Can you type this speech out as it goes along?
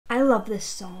I love this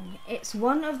song. It's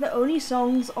one of the only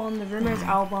songs on the Rumours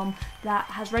album that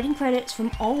has writing credits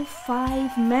from all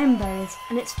 5 members,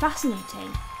 and it's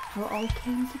fascinating how it all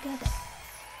came together.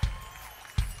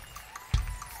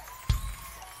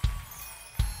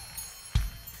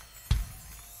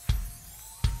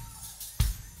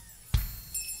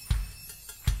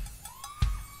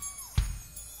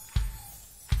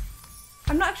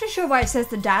 I'm not actually sure why it says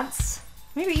The Dance.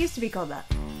 Maybe it used to be called that.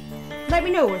 Let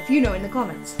me know if you know in the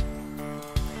comments.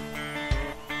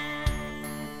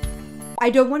 I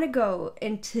don't want to go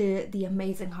into the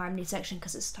amazing harmony section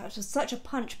because it starts with such a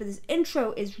punch, but this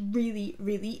intro is really,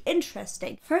 really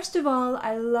interesting. First of all,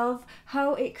 I love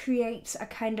how it creates a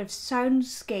kind of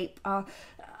soundscape, a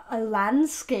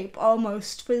landscape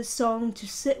almost for the song to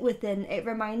sit within. It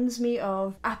reminds me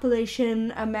of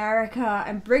Appalachian America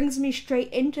and brings me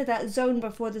straight into that zone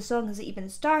before the song has even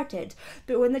started.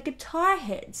 But when the guitar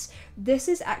hits, this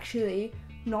is actually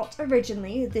not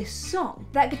originally this song.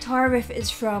 That guitar riff is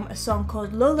from a song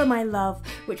called Lola My Love,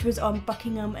 which was on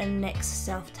Buckingham and Nicks'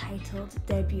 self-titled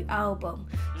debut album.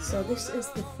 So this is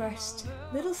the first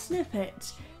little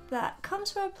snippet that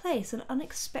comes from a place, an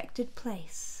unexpected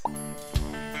place.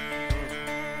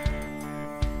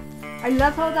 I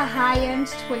love how the high-end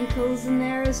twinkles in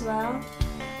there as well.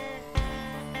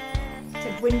 It's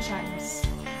like wind chimes.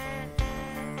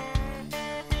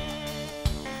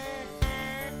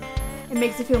 It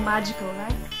makes it feel magical,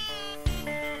 right?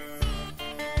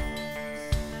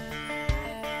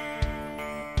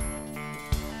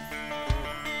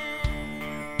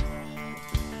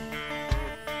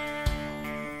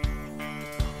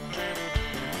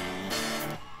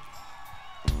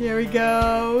 Here we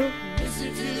go.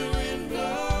 Listen to the wind blow,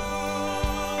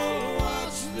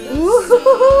 watch the Ooh.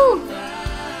 sunrise.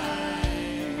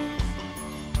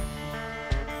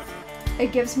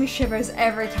 It gives me shivers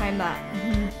every time that.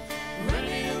 Running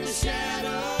in the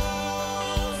shadows,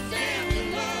 damn your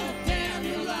love, damn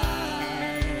your life.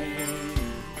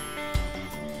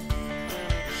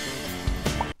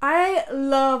 I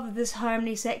love this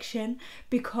harmony section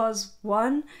because,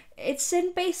 one, it's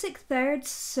in basic thirds,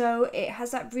 so it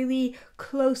has that really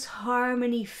close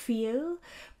harmony feel,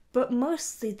 but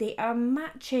mostly they are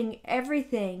matching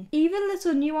everything. Even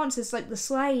little nuances like the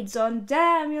slides on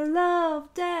damn your love,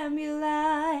 damn your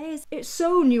lies. It's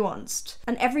so nuanced,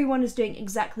 and everyone is doing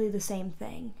exactly the same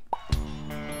thing.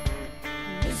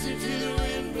 Listen to the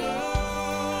wind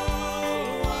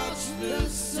blow, watch the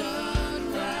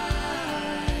sunrise.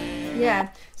 Yeah,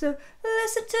 so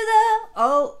listen to the,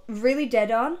 all really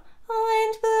dead on,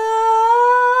 wind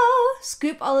blow,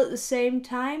 scoop all at the same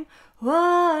time,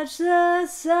 watch the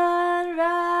sunrise.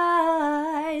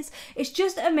 It's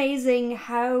just amazing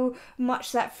how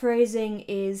much that phrasing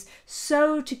is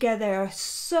so together,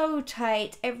 so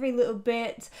tight, every little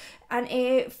bit, and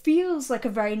it feels like a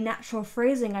very natural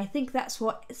phrasing. I think that's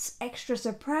what's extra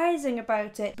surprising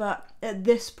about it, but at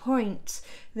this point,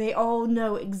 they all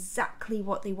know exactly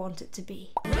what they want it to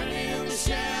be. Running in the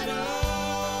shadows.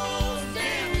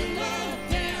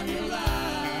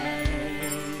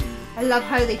 I love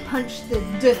how they punch the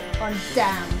D on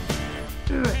damn.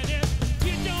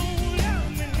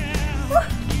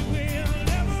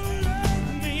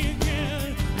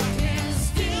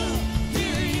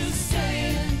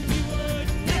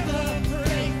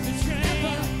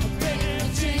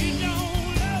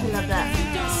 I love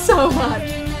that so much.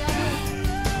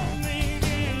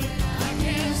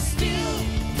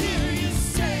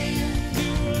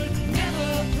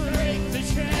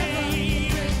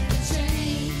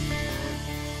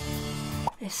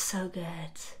 It's so good.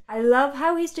 I love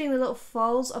how he's doing the little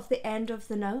falls off the end of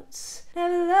the notes.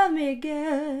 Never love me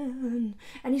again.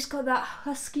 And he's got that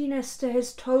huskiness to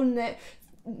his tone that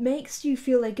makes you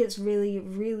feel like it's really,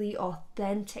 really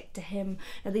authentic to him.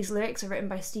 Now, these lyrics are written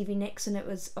by Stevie Nicks, and it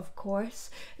was, of course,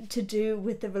 to do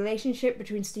with the relationship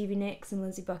between Stevie Nicks and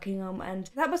Lindsey Buckingham, and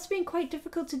that must have been quite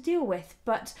difficult to deal with.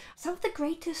 But some of the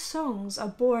greatest songs are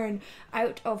born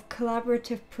out of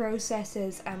collaborative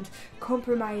processes and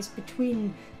compromise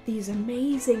between these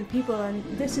amazing people, and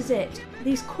this is it.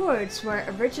 These chords were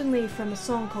originally from a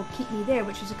song called Keep Me There,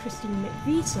 which is a Christine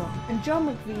McVie song, and John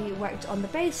McVie worked on the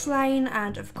bass line,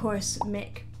 and of course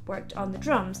Mick worked on the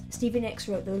drums. Stevie Nicks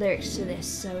wrote the lyrics to this,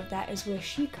 so that is where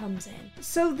she comes in.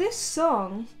 So this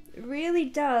song really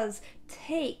does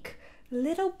take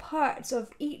little parts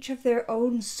of each of their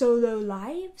own solo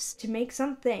lives to make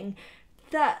something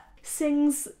that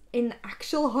sings in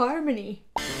actual harmony.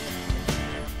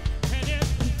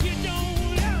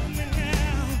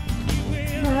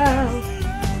 Wow.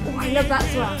 Oh, I love that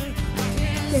as well.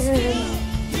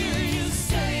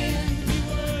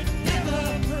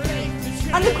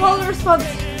 And the call and response.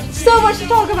 So much to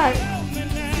talk about.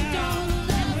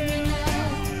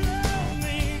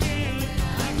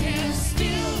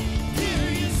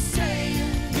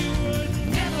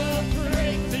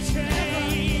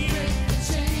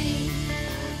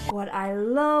 What I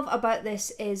love about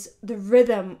this is the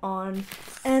rhythm on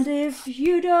 "And if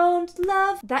you don't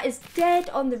love," that is dead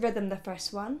on the rhythm, the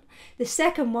first one. The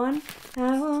second one,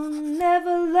 "I will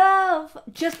never love,"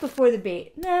 just before the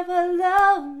beat, "never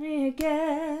love me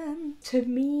again." To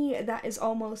me, that is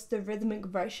almost the rhythmic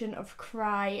version of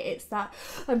 "Cry." It's that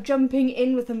I'm jumping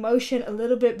in with emotion a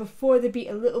little bit before the beat,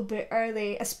 a little bit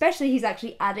early. Especially he's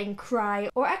actually adding "cry,"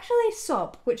 or actually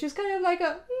 "sob," which is kind of like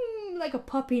a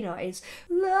puppy noise.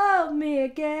 Love me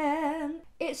again.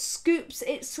 It scoops,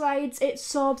 it slides, it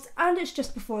sobs, and it's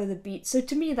just before the beat. So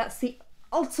to me, that's the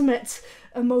ultimate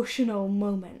emotional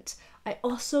moment. I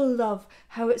also love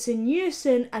how it's in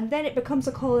unison and then it becomes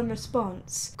a call and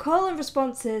response. Call and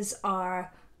responses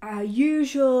are a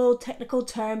usual technical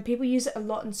term. People use it a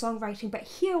lot in songwriting, but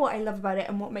here what I love about it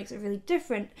and what makes it really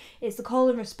different is the call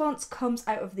and response comes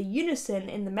out of the unison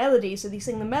in the melody. So they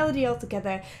sing the melody all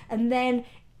together and then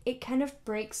it kind of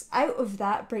breaks out of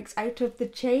that, breaks out of the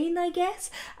chain, I guess,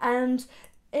 and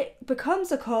it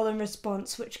becomes a call and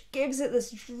response, which gives it this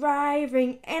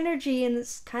driving energy, and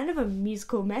it's kind of a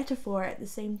musical metaphor at the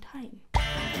same time.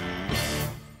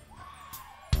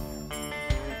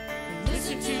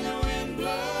 Listen to the wind blow,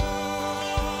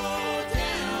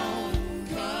 down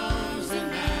comes the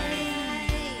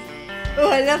night. Oh,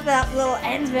 I love that little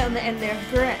end bit on the end there,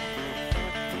 Grit,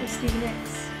 with Stevie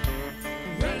Nicks.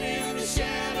 Running in the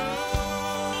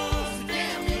shadows,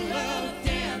 damn your love,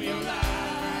 damn your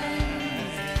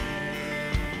lies.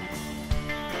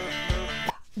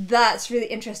 That's really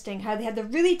interesting how they had the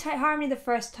really tight harmony the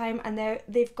first time and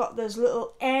they've got those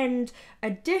little end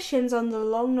additions on the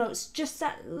long notes, just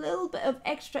that little bit of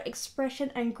extra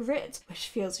expression and grit, which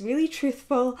feels really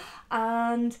truthful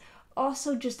and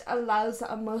also just allows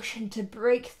that emotion to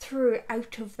break through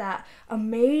out of that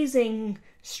amazing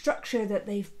structure that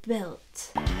they've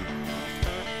built.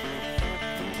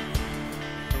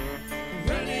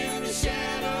 Running in the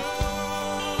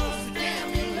shadows,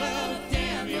 damn your love,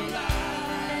 damn your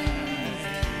lies.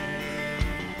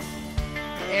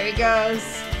 There he goes.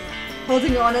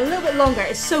 Holding on a little bit longer.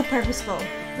 It's so purposeful.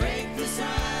 Break the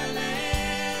silence,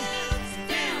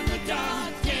 damn the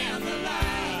dark, damn the light.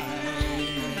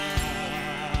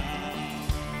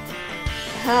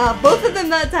 Ah, both of them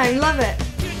that time. Love it.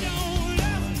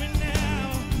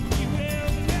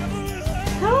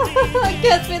 I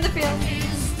can't spin the field.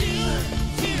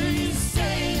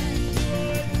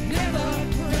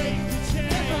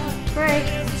 Break,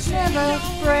 never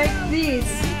break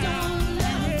these.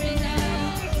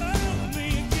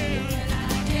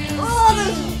 Oh,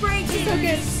 those breaks are so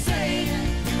good.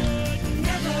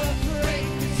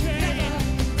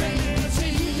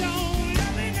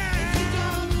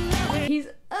 He's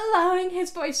allowing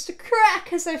his voice to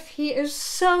crack as if he is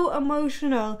so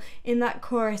emotional in that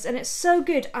chorus, and it's so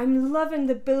good. I'm loving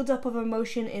the build-up of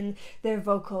emotion in their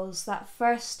vocals. That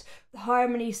first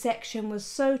harmony section was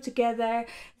so together.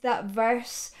 That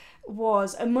verse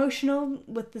was emotional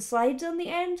with the slides on the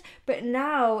end, but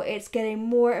now it's getting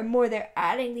more and more. They're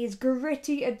adding these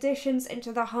gritty additions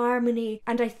into the harmony,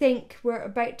 and I think we're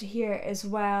about to hear as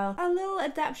well a little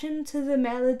adaptation to the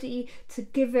melody to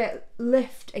give it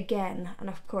lift again. And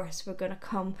of course we're going to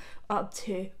come up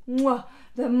to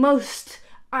the most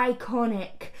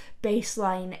iconic bass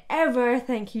line ever.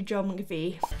 Thank you, John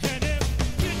McVie.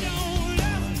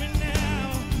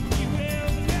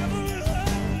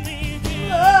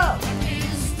 Oh,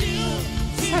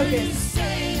 so good.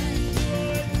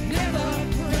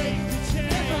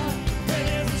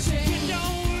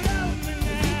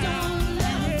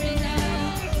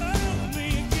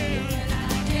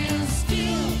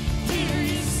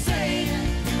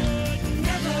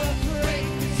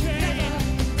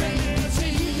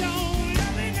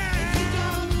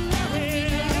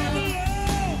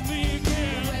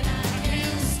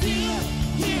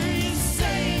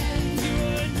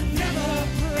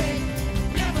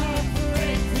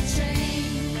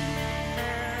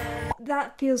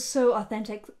 That feels so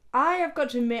authentic. I have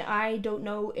got to admit, I don't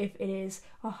know if it is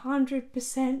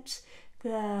 100%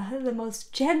 the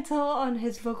most gentle on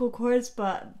his vocal cords,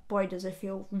 but boy does it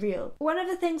feel real. One of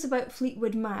the things about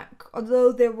Fleetwood Mac,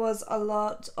 although there was a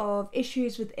lot of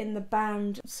issues within the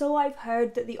band, so I've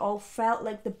heard that they all felt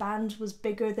like the band was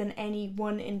bigger than any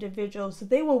one individual, so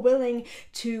they were willing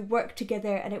to work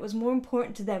together and it was more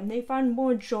important to them. They found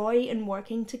more joy in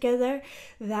working together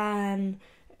than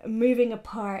moving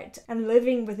apart and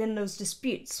living within those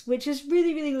disputes, which is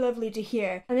really, really lovely to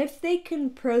hear. And if they can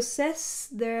process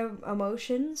their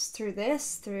emotions through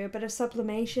this, through a bit of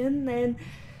sublimation, then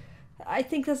I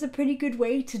think that's a pretty good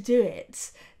way to do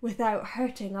it without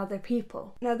hurting other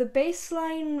people. Now, the bass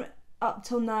line up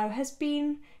till now has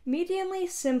been mediumly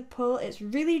simple. It's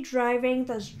really driving,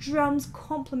 those drums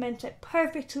complement it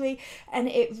perfectly, and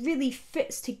it really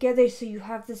fits together so you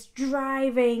have this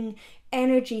driving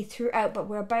energy throughout. But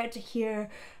we're about to hear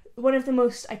one of the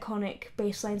most iconic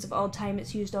bass lines of all time.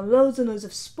 It's used on loads and loads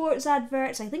of sports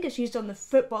adverts. I think it's used on the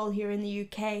football here in the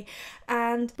UK.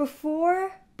 And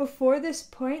before this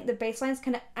point, the bass line's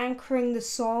kind of anchoring the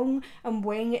song and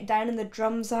weighing it down, and the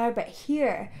drums are, but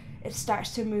here it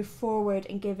starts to move forward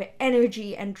and give it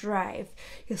energy and drive.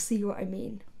 You'll see what I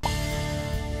mean.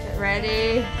 Get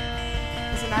ready.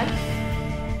 Is it now?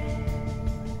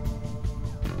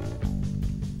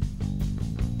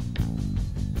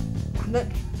 Look,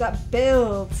 that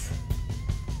build.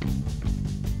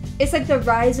 It's like the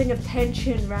rising of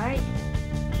tension, right?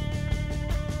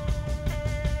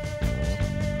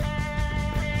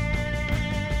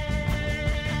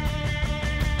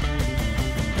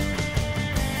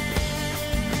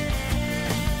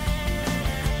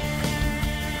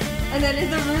 And then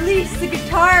it's the release, the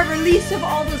guitar release of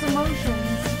all those emotions.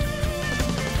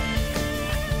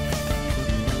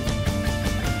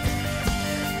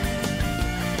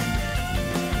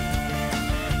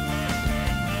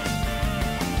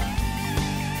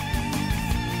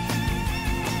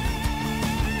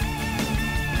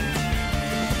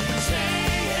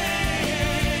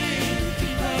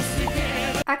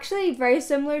 Actually, very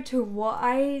similar to what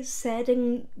I said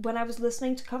when I was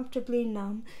listening to Comfortably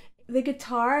Numb. The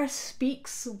guitar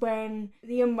speaks when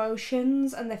the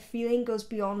emotions and the feeling goes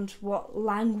beyond what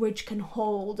language can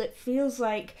hold. It feels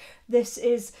like this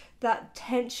is that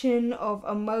tension of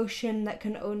emotion that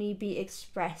can only be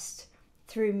expressed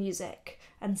through music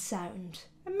and sound.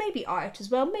 And maybe art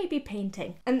as well, maybe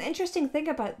painting. And the interesting thing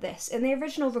about this, in the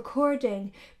original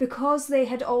recording, because they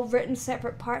had all written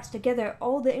separate parts together,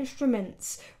 all the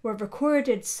instruments were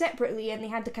recorded separately and they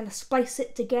had to kind of splice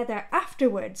it together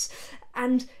afterwards.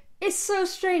 And it's so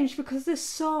strange because this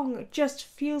song just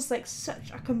feels like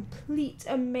such a complete,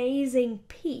 amazing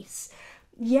piece,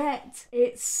 yet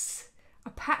it's a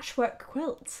patchwork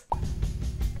quilt.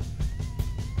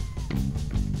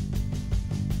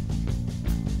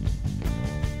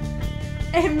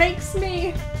 It makes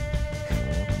me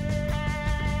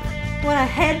want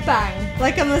to headbang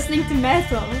like I'm listening to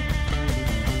metal.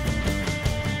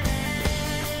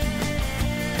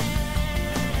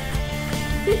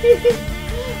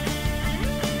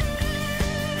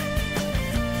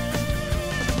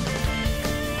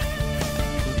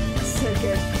 So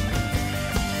good.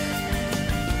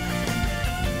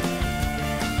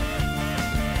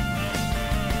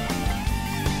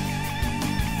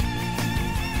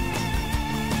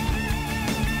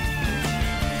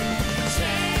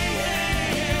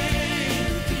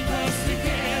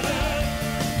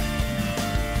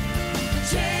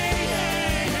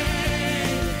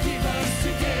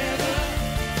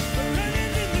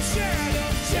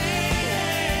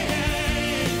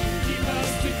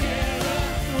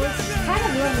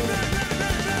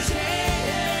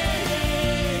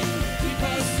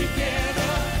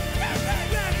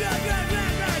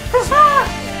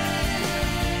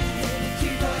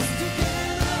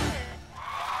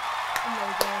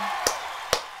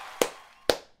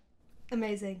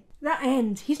 Amazing. That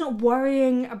end, he's not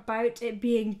worrying about it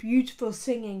being beautiful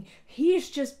singing. He's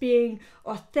just being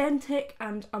authentic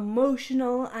and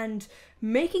emotional and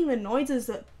making the noises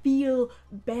that feel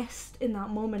best in that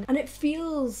moment. And it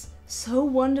feels so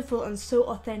wonderful and so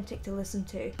authentic to listen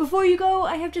to. Before you go,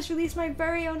 I have just released my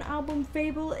very own album,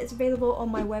 Fable. It's available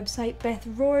on my website,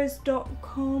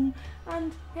 bethroars.com,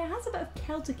 and it has a bit of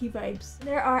Celtic-y vibes.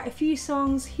 There are a few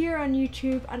songs here on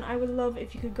YouTube, and I would love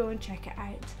if you could go and check it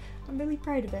out. I'm really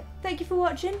proud of it. Thank you for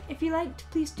watching. If you liked,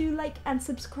 please do like and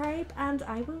subscribe, and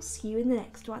I will see you in the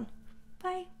next one.